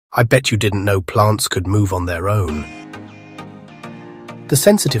I bet you didn't know plants could move on their own. The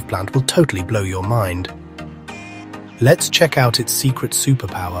sensitive plant will totally blow your mind. Let's check out its secret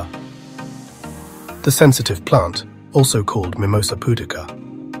superpower. The sensitive plant, also called Mimosa pudica,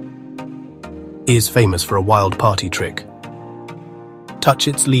 is famous for a wild party trick. Touch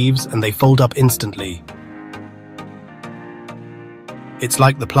its leaves and they fold up instantly. It's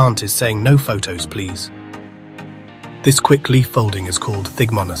like the plant is saying, "No photos, please." This quick leaf folding is called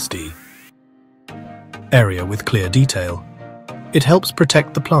thigmonesty. Area with clear detail. It helps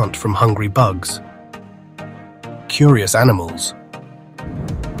protect the plant from hungry bugs, curious animals.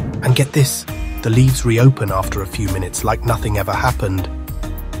 And get this, the leaves reopen after a few minutes like nothing ever happened.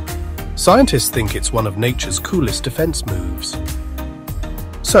 Scientists think it's one of nature's coolest defense moves.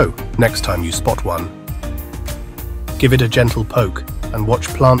 So, next time you spot one, give it a gentle poke and watch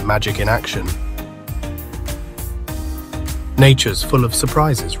plant magic in action. Nature's full of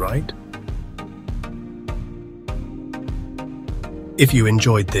surprises, right? If you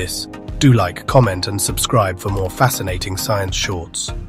enjoyed this, do like, comment and subscribe for more fascinating science shorts.